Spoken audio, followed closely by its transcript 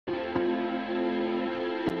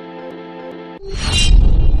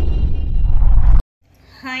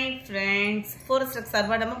Hi friends, Forest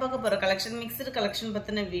Sarva நம்ம பார்க்க போற collection mixed collection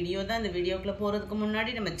பத்தின வீடியோ தான். இந்த வீடியோக்குள்ள போறதுக்கு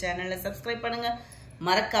முன்னாடி நம்ம சேனலை சப்ஸ்கிரைப் பண்ணுங்க.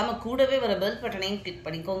 மறக்காம கூடவே வர பெல் பட்டனையும் கிளிக்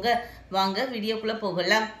பண்ணிக்கோங்க. வாங்க வீடியோக்குள்ள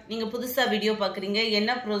போகலாம். நீங்க புதுசா வீடியோ பார்க்கறீங்க,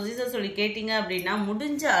 என்ன ப்ரொசீஜர் சொல்லி கேட்டிங்க அப்படினா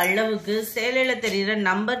முடிஞ்ச அளவுக்கு சேலையில தெரியுற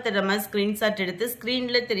நம்பர் தரமா ஸ்கிரீன்ஷாட் எடுத்து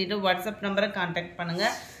ஸ்கிரீன்ல தெரியுற வாட்ஸ்அப் நம்பரை கான்டாக்ட் பண்ணுங்க.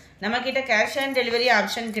 நம்ம கிட்ட கேஷ் ஆன் டெலிவரி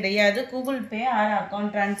ஆப்ஷன் கிடையாது. Google Pay R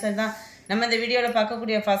account transfer தான். நம்ம இந்த வீடியோல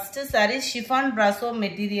பார்க்கக்கூடிய first sorry chiffon brasso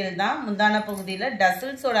material தான். முந்தான பகுதியில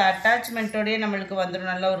டசல்ஸோட அட்டாச்மெண்ட்டோடயே நம்மளுக்கு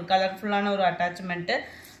வந்துடும். நல்ல ஒரு கலர்ஃபுல்லான ஒரு அட்டாச்மெண்ட்.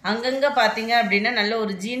 அங்கங்க பாத்தீங்க அப்படின்னா நல்ல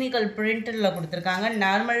ஒரு ஜீனிக்கல் பிரிண்ட்ல கொடுத்துருக்காங்க.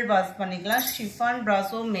 நார்மல் வாஷ் பண்ணிக்கலாம். ஷிஃபான்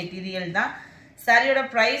பிராசோ மெட்டீரியல் தான். சாரியோட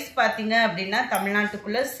பிரைஸ் பாத்தீங்க அப்படின்னா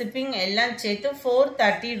தமிழ்நாட்டுக்குள்ள ஷிப்பிங் எல்லாம் சேர்த்து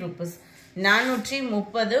 430 rupees,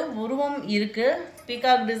 430. உருவம் இருக்கு.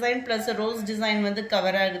 Peacock design plus rose design வந்து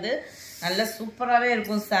கவர் ஆகுது. நல்ல சூப்பராகவே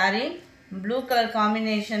இருக்கும். சாரி ப்ளூ கலர்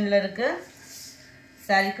காம்பினேஷன்ல இருக்கு.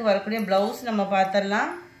 சாரிக்கு வரக்கூடிய பிளவுஸ் நம்ம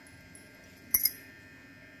பார்த்துடலாம்.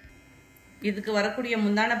 இதுக்கு வரக்கூடிய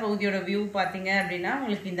முந்தான பகுதியோட வியூ பார்த்தீங்க அப்படின்னா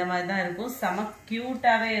உங்களுக்கு இந்த மாதிரி தான் இருக்கும். செம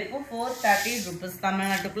கியூட்டாகவே இருக்கும். 430 rupees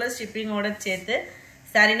தமிழ்நாட்டுக்குள்ள ஷிப்பிங்கோட சேர்த்து.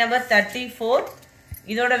 Sorry number 34.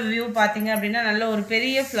 இதோட வியூ பார்த்தீங்க அப்படின்னா நல்ல ஒரு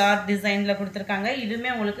பெரிய ஃப்ளார் டிசைன்ல கொடுத்துருக்காங்க.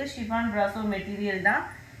 இதுவுமே உங்களுக்கு ஷிஃபான் பிராசோ மெட்டீரியல் தான்.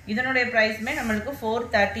 இதனுடைய பிரைஸ்மே நம்மளுக்கு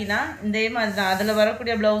 430 தான். இதே மாதிரி தான். அதில்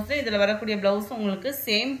வரக்கூடிய பிளவுஸு இதில் வரக்கூடிய பிளவுஸும் உங்களுக்கு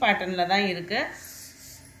சேம் பேட்டர்னில் தான் இருக்கு.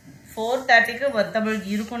 430க்கு வர்த்தபிள்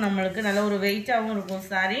இருக்கும். நம்மளுக்கு நல்ல ஒரு வெயிட்டாகவும் இருக்கும்.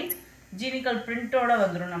 சாரி ஜீனிக்கல் பிரிண்டோட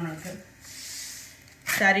வந்துடும் நம்மளுக்கு.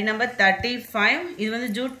 Sorry number 35. இது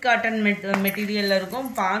வந்து ஜூட் காட்டன் மெட்டீரியல்ல இருக்கும்.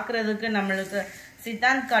 பார்க்கறதுக்கு நம்மளுக்கு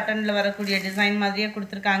சித்தாந்த் காட்டன்ல வரக்கூடிய டிசைன் மாதிரியே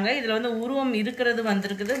கொடுத்துருக்காங்க. இதில் வந்து உருவம் இருக்கிறது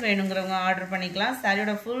வந்திருக்குது. வேணுங்கிறவங்க ஆர்டர் பண்ணிக்கலாம்.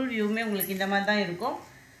 சாரியோட ஃபுல் வியூமே உங்களுக்கு இந்த மாதிரி தான் இருக்கும்.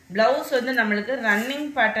 பிளவுஸ் வந்து நம்மளுக்கு ரன்னிங்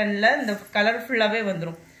பேட்டர்ன்ல இந்த கலர்ஃபுல்லாகவே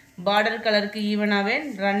வந்துடும். பார்டர் கலருக்கு ஈவனாகவே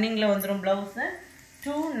ரன்னிங்கில் வந்துடும் பிளவுஸு.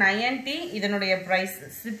 290 இதனுடைய ப்ரைஸ்.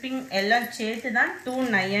 ஷிப்பிங் எல்லாம் சேர்த்து தான்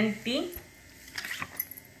 290.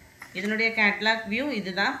 இதனுடைய கேட்லாக் வியூ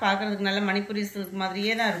இதுதான். பார்க்குறதுக்கு நல்ல மணிப்புரி சில்க்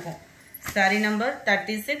மாதிரியே தான் இருக்கும். Sorry number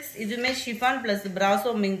 36. இதுவுமே ஷிஃபான் ப்ளஸ்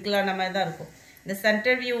பிராசோ மிங்க்லான மாதிரி தான் இருக்கும். இந்த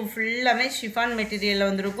சென்டர் வியூ ஃபுல்லாமே ஷிஃபான் மெட்டீரியலில்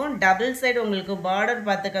வந்துருக்கும். டபுள் சைடு உங்களுக்கு பார்டர்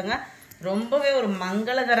பார்த்துக்கோங்க. ரொம்பவே ஒரு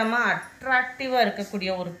மங்களகரமாக அட்ராக்டிவாக இருக்கக்கூடிய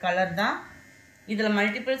ஒரு கலர் தான். இதில்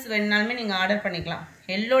மல்டிபிள்ஸ் வேணுனாலுமே நீங்கள் ஆர்டர் பண்ணிக்கலாம்.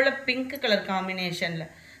 எல்லோவில் பிங்க் கலர்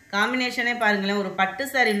காம்பினேஷனே பாருங்களேன். ஒரு பட்டு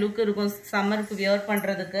சாரி லுக் இருக்கும் சம்மருக்கு வியர்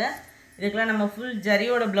பண்ணுறதுக்கு. இதுக்கெல்லாம் நம்ம ஃபுல்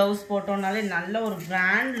ஜரியோட ப்ளவுஸ் போட்டோம்னாலே நல்ல ஒரு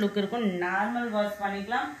கிராண்ட் லுக் இருக்கும். நார்மல் வாஷ்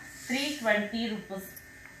பண்ணிக்கலாம். 320 rupees.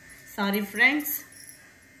 Sorry friends,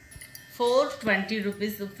 420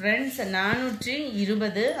 rupees friends.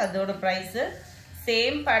 420 அதோட ப்ரைஸு.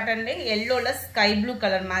 சேம் பேட்டர்ன்ல எல்லோல ஸ்கை ப்ளூ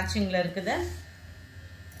கலர் மேட்சிங்ல இருக்குது.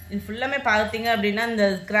 இது ஃபுல்லாமே பார்த்தீங்க அப்படின்னா இந்த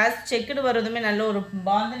கிராஸ் செக்குடு வரதுமே நல்ல ஒரு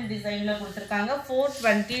பாந்தனி டிசைன்ல கொடுத்துருக்காங்க.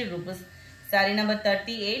 420 rupees. Sorry number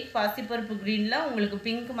 38. பாசிப்பருப்பு கிரீன்ல உங்களுக்கு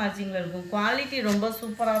பிங்க் மேட்சிங்ல இருக்கும். குவாலிட்டி ரொம்ப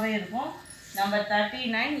சூப்பராகவே இருக்கும். நம்பர்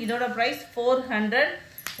 39. இதோட ப்ரைஸ் 400.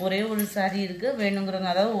 ஒரே ஒரு சாரி இருக்கு.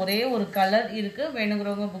 வேணுங்கிறவங்க, அதாவது ஒரே ஒரு கலர் இருக்கு,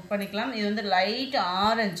 வேணுங்கிறவங்க புக் பண்ணிக்கலாம். இது வந்து லைட்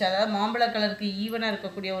ஆரஞ்சு, அதாவது மாம்பழ கலருக்கு ஈவனாக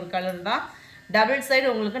இருக்கக்கூடிய ஒரு கலர் தான். டபுள் சைடு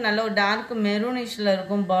உங்களுக்கு நல்ல ஒரு டார்க் மெரூனிஷ்ல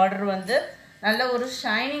இருக்கும். பார்டர் வந்து நல்ல ஒரு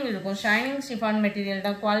ஷைனிங் இருக்கும். ஷைனிங் ஷிஃபான் மெட்டீரியல்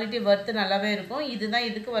தான். குவாலிட்டி ஒர்த்து நல்லாவே இருக்கும். இதுதான்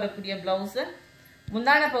இதுக்கு வரக்கூடிய பிளவுஸு.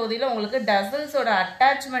 முந்தான பகுதியில் உங்களுக்கு டசல்ஸோட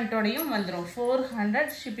அட்டாச்மெண்ட்டோடையும் வந்துடும்.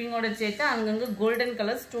 400 ஷிப்பிங்கோட சேர்த்து அங்கங்கே கோல்டன்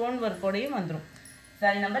கலர் ஸ்டோன் ஒர்க்கோடையும் வந்துடும்.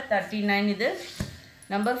 Sorry number 39. இது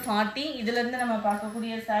நம்பர் 40. இதுலேருந்து நம்ம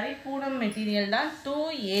பார்க்கக்கூடிய சாரி பூனம் மெட்டீரியல் தான்.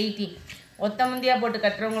 280. ஒத்த முந்தியா போட்டு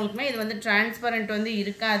கட்டுறவங்களுக்குமே இது வந்து டிரான்ஸ்பரண்ட் வந்து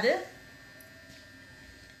இருக்காது.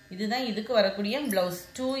 இதுதான் இதுக்கு வரக்கூடிய பிளவுஸ்.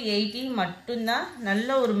 280 மட்டும்தான். நல்ல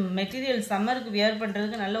ஒரு மெட்டீரியல் சம்மருக்கு வியர்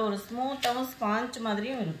பண்ணுறதுக்கு நல்ல ஒரு ஸ்மூத்தாகவும் ஸ்பாஞ்ச்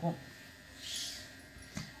மாதிரியும் இருக்கும்.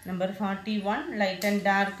 Number 41. Light and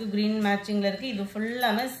dark green மேட்சிங்கில் இருக்குது. இது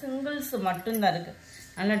ஃபுல்லாமே சிங்கிள்ஸ் மட்டும்தான் இருக்குது.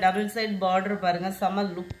 நல்ல டபுள் சைட் பார்டர் பாருங்கள், செம்ம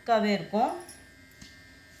லுக்காகவே இருக்கும்.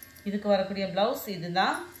 இதுக்கு வரக்கூடிய பிளவுஸ்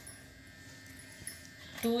இதுதான்.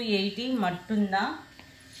 280 மட்டும்தான்.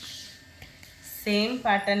 சேம்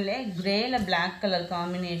பேட்டர்ன்ல கிரேல பிளாக் கலர்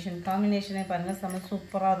காம்பினேஷனே பாருங்க, செம்ம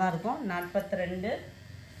சூப்பராக தான் இருக்கும். 42,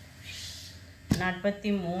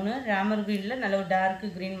 43 ராமர் கிரீன்ல நல்ல ஒரு dark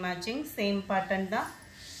green matching. Same pattern தான்.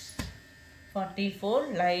 44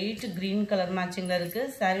 லைட் கிரீன் கலர் மேட்சிங்ல இருக்கு.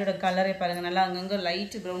 சாரியோட கலரே பாருங்க, நல்லா அங்கங்க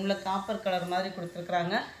லைட் ப்ரௌன்ல காப்பர் கலர் மாதிரி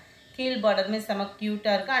கொடுத்துருக்காங்க. கீழ் பார்டருமே செம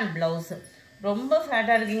கியூட்டா இருக்கு. அண்ட் பிளவுஸ் ரொம்ப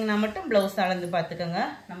ஃபேட்டா இருக்கீங்கன்னா மட்டும் பிளவுஸ் அளந்து பார்த்துக்கோங்க.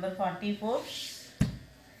 நம்பர் 44,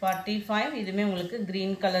 45. இதுவுமே உங்களுக்கு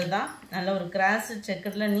க்ரீன் கலர் தான். நல்ல ஒரு கிராஸ்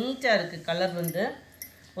செக்கரில் நீட்டாக இருக்குது. கலர் வந்து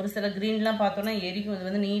ஒரு சில க்ரீன்லாம் பார்த்தோன்னா எரிக்கும். இது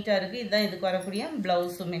வந்து நீட்டாக இருக்குது. இதுதான் இதுக்கு வரக்கூடிய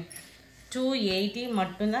ப்ளவுஸுமே. 280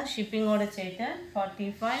 மட்டும்தான் ஷிப்பிங்கோட சேர்த்து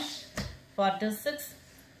 45 46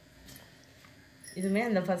 இதுமே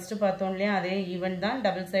அந்த ஃபர்ஸ்ட் பார்த்தோம் இல்லையா அதே ஈவென்ட் தான்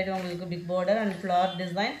டபுள் சைடு உங்களுக்கு big border and flower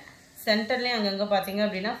design சென்டர்லேயும் அங்கங்கே பார்த்தீங்க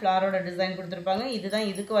அப்படின்னா ஃப்ளாரோட டிசைன் கொடுத்துருப்பாங்க இதுதான்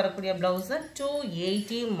இதுக்கு வரக்கூடிய ப்ளவுஸு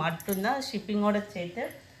 280 மட்டும்தான் ஷிப்பிங்கோட சேர்த்து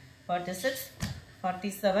 46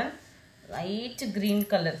 47 லைட் க்ரீன்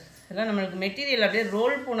கலர் இதெல்லாம் நம்மளுக்கு மெட்டீரியல் அப்படியே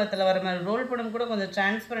ரோல் பூனத்தில் வர மாதிரி ரோல் பூனம் கூட கொஞ்சம்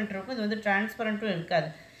டிரான்ஸ்பரண்ட் இருக்கும் இது வந்து டிரான்ஸ்பரண்ட்டும் இருக்காது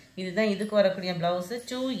இதுதான் இதுக்கு வரக்கூடிய ப்ளவுஸு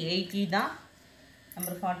 280 தான்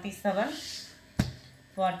number 47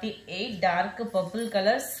 48 dark purple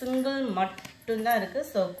colour single மட்டும்தான் இருக்குது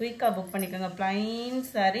ஸோ குயிக்காக புக் பண்ணிக்கோங்க ப்ளைன்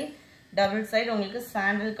சாரீ டபுள் சைடு உங்களுக்கு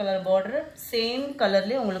சாண்டல் கலர் பார்டர் சேம்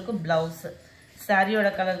கலர்லேயே உங்களுக்கு ப்ளவுஸு சாரியோட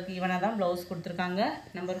கலருக்கு ஈவனாக தான் ப்ளவுஸ் கொடுத்துருக்காங்க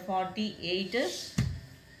நம்பர் 48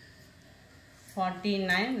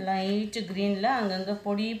 49 லைட் க்ரீனில் அங்கங்கே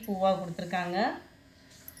பொடி பூவாக கொடுத்துருக்காங்க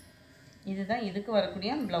இதுதான் இதுக்கு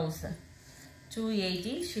வரக்கூடிய ப்ளவுஸு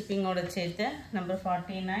 280 ஷிப்பிங்கோட சேர்த்து number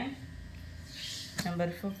 49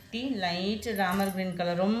 number 50 light Ramar green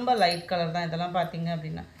colour ரொம்ப லைட் கலர் தான் இதெல்லாம் பார்த்தீங்க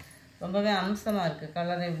அப்படின்னா ரொம்பவே அம்சமாக இருக்குது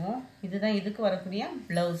கலரேவும் இதுதான் இதுக்கு வரக்கூடிய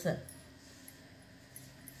ப்ளவுஸு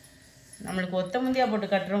நம்மளுக்கு ஒத்த முந்தியாக போட்டு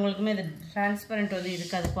கட்டுறவங்களுக்குமே இது டிரான்ஸ்பரண்ட் வந்து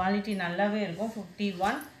இருக்காது குவாலிட்டி நல்லாவே இருக்கும்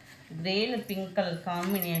 51 கிரேல பிங்க் கலர்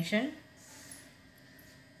காம்பினேஷன்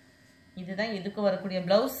இதுதான் இதுக்கு வரக்கூடிய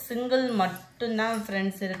ப்ளவுஸ் சிங்கிள் மட்டும்தான்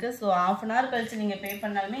ஃப்ரெண்ட்ஸ் இருக்குது ஸோ ½ அன் ஹவர் கழிச்சு நீங்கள் பே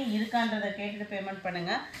பண்ணாலுமே இருக்கான்றதை கேட்டுட்டு பேமெண்ட்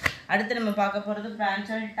பண்ணுங்கள் அடுத்து நம்ம பார்க்க போகிறது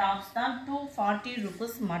பிராஞ்சல் டாப்ஸ் தான் 240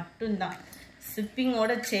 ருபீஸ் மட்டும்தான்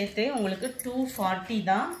ஷிப்பிங்கோட சேர்த்தே உங்களுக்கு 240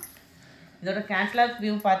 தான் இதோட கேட்லாக்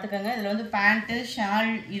வியூ பார்த்துக்கோங்க இதில் வந்து பேண்ட்டு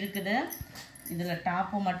ஷால் இருக்குது இதில்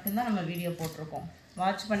டாப்பு மட்டும்தான் நம்ம வீடியோ போட்டிருக்கோம்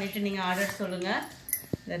வாட்ச் பண்ணிவிட்டு நீங்கள் ஆர்டர் சொல்லுங்கள்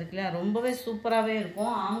இது இருக்குல்ல ரொம்பவே சூப்பராகவே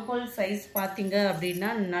இருக்கும் ஆங்கோல் சைஸ் பார்த்தீங்க அப்படின்னா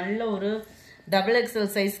நல்ல ஒரு டபுள்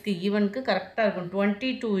எக்ஸல் சைஸ்க்கு ஈவனுக்கு கரெக்டாக இருக்கும்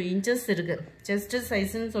 22 இன்ச்சஸ் இருக்குது செஸ்ட்டு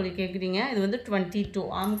சைஸுன்னு சொல்லி கேட்குறீங்க இது வந்து 22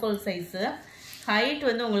 ஆங்கோல் சைஸு ஹைட்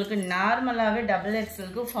வந்து உங்களுக்கு நார்மலாகவே டபுள்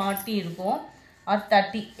எக்ஸலுக்கு 40 இருக்கும் ஆர்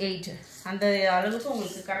 38 அந்த அளவுக்கு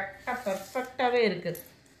உங்களுக்கு கரெக்டாக பர்ஃபெக்டாகவே இருக்குது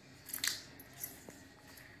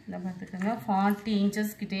இந்த பார்த்துக்கோங்க 40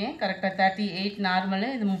 இன்ச்சஸ் கிட்டே கரெக்டாக 38 நார்மலு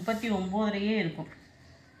இது 39 இருக்கும்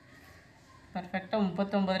பர்ஃபெக்டாக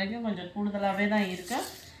 39 வரைக்கும் கொஞ்சம் கூடுதலாகவே தான் இருக்குது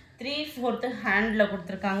 3/4 ஹேண்டில்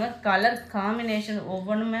கொடுத்துருக்காங்க கலர் காம்பினேஷன்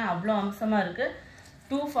ஒவ்வொன்றுமே அவ்வளோ அம்சமாக இருக்குது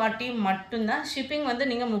 240 மட்டும்தான் ஷிப்பிங் வந்து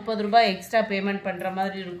நீங்கள் 30 ரூபாய் எக்ஸ்ட்ரா பேமெண்ட் பண்ணுற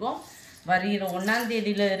மாதிரி இருக்கும் வருகிற 1ஆம்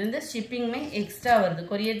தேதியிலிருந்து ஷிப்பிங்குமே எக்ஸ்ட்ரா வருது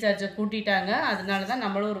கொரியர் சார்ஜை கூட்டிட்டாங்க அதனால தான்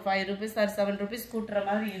நம்மளும் ஒரு 5 ரூபீஸ் ஆர் 7 ரூபீஸ் கூட்டுற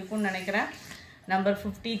மாதிரி இருக்கும்னு நினைக்கிறேன் நம்பர்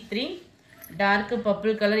 53 டார்க்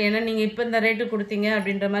பர்பிள் கலர் ஏன்னா நீங்கள் இப்போ இந்த ரேட்டு கொடுத்தீங்க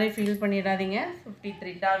அப்படின்ற மாதிரி ஃபீல் பண்ணிடாதீங்க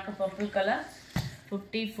 53 டார்க் பர்பிள் கலர்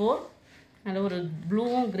 54 நல்ல ஒரு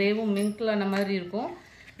ப்ளூவும் கிரேவும் மிங்க்லான மாதிரி இருக்கும்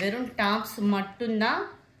வெறும் டாப்ஸ் மட்டும்தான்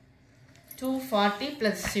 240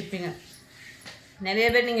 ப்ளஸ் ஷிப்பிங்கு நிறைய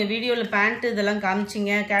பேர் நீங்கள் வீடியோவில் பேண்ட்டு இதெல்லாம்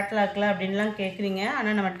காமிச்சிங்க கேட்லாக்ல அப்படின்லாம் கேட்குறீங்க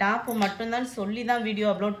ஆனால் நம்ம டாப்பு மட்டும்தான் சொல்லி தான் வீடியோ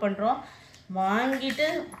அப்லோட் பண்ணுறோம் வாங்கிட்டு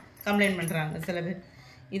கம்ப்ளைண்ட் பண்ணுறாங்க சில பேர்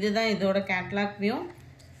இதுதான் இதோட கேட்லாக் வியூ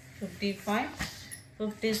 55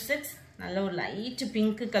 56 நல்ல ஒரு லைட்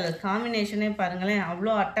பிங்க் கலர் காம்பினேஷனே பாருங்களேன்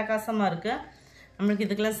அவ்வளோ அட்டகாசமாக இருக்குது நம்மளுக்கு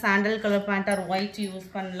இதுக்கெல்லாம் sandal colour pant R white use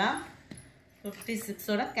பண்ணலாம்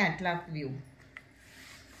 56ஓட கேட்லாக் வியூ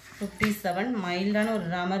 57 மைல்டான ஒரு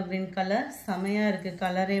ராமர் க்ரீன் கலர் செமையாக இருக்குது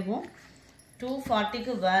கலரேவும்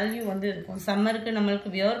 240க்கு வேல்யூ வந்து இருக்கும் சம்மருக்கு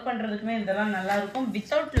நம்மளுக்கு வியர் பண்ணுறதுக்குமே இதெல்லாம் நல்லாயிருக்கும்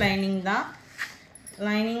வித்தவுட் லைனிங் தான்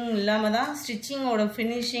லைனிங் இல்லாமல் தான் ஸ்டிச்சிங்கோட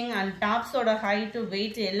ஃபினிஷிங் அண்ட் டாப்ஸோட ஹைட்டு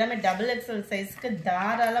வெயிட் எல்லாமே டபுள் எக்ஸல் சைஸ்க்கு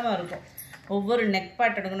தாராளமாக இருக்கும் ஒவ்வொரு நெக்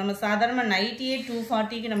பார்ட் எடுக்கும் நம்ம சாதாரணமாக நைட்டியே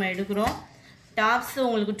 240க்கு நம்ம எடுக்கிறோம் டாப்ஸு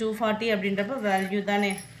உங்களுக்கு 240 அப்படின்றப்ப வேல்யூ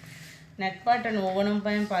தானே நெக் பார்ட் அண்ட் ஒவ்வொன்றும்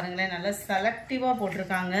பையன் பாருங்களேன் நல்லா செலக்டிவாக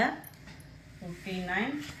போட்டிருக்காங்க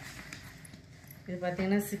 59 இது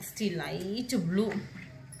பார்த்தீங்கன்னா 60 லைட் ப்ளூ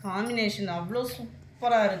காம்பினேஷன் அவ்வளோ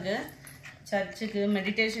சூப்பராக இருக்குது சர்ச்சுக்கு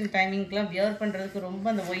மெடிடேஷன் டைமிங்க்கெலாம் வியர் பண்ணுறதுக்கு ரொம்ப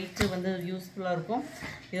அந்த ஒயிட்டு வந்து யூஸ்ஃபுல்லாக இருக்கும்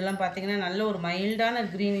இதெல்லாம் பார்த்தீங்கன்னா நல்ல ஒரு மைல்டான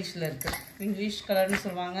க்ரீனிஷில் இருக்குது இங்கிலீஷ் கலர்னு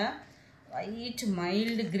சொல்லுவாங்க ஒயிட்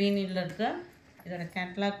மைல்டு க்ரீனில் இருக்குது இதோட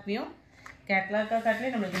கேட்லாக் வியூ கேட்லாக்காக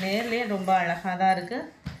காட்டிலே நம்மளுக்கு நேர்லேயே ரொம்ப அழகாக தான் இருக்குது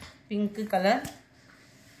பிங்க்கு கலர்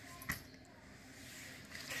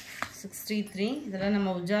 63 இதெல்லாம்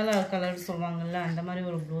நம்ம உஜாலா கலர் சொல்லுவாங்கள்ல அந்த மாதிரி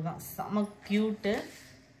ஒரு ப்ளூ தான் செம க்யூட்டு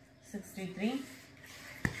 63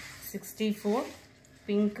 64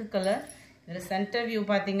 பிங்க் கலர் இதில் சென்டர் வியூ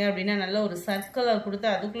பார்த்தீங்க அப்படின்னா நல்ல ஒரு சர்க்கிளர் கொடுத்து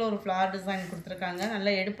அதுக்குள்ளே ஒரு ஃப்ளார் டிசைன் கொடுத்துருக்காங்க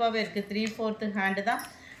நல்லா எடுப்பாகவே இருக்குது 3/4 ஹேண்டு தான்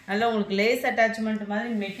நல்லா உங்களுக்கு லேஸ் அட்டாச்மெண்ட்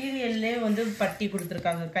மாதிரி மெட்டீரியல்லே வந்து பட்டி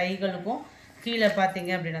கொடுத்துருக்காங்க கைகளுக்கும் கீழே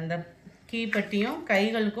பார்த்தீங்க அப்படின்னா அந்த கீ பட்டியும்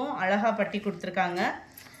கைகளுக்கும் அழகாக பட்டி கொடுத்துருக்காங்க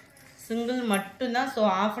சிங்கிள் மட்டும்தான். ஸோ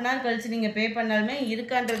 ½ அன் ஹவர் கழிச்சு நீங்கள் பே பண்ணாலுமே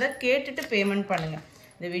இருக்கான்றதை கேட்டுட்டு பேமெண்ட் பண்ணுங்கள்.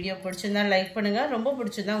 இந்த வீடியோ பிடிச்சிருந்தா லைக் பண்ணுங்கள், ரொம்ப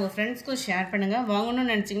பிடிச்சிருந்தா உங்கள் ஃப்ரெண்ட்ஸ்க்கும் ஷேர் பண்ணுங்கள்.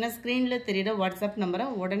 வாங்கணும்னு நினச்சிங்கன்னா ஸ்க்ரீனில் தெரியுற வாட்ஸ்அப் நம்பரை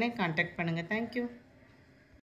உடனே கான்டாக்ட் பண்ணுங்கள். தேங்க்யூ.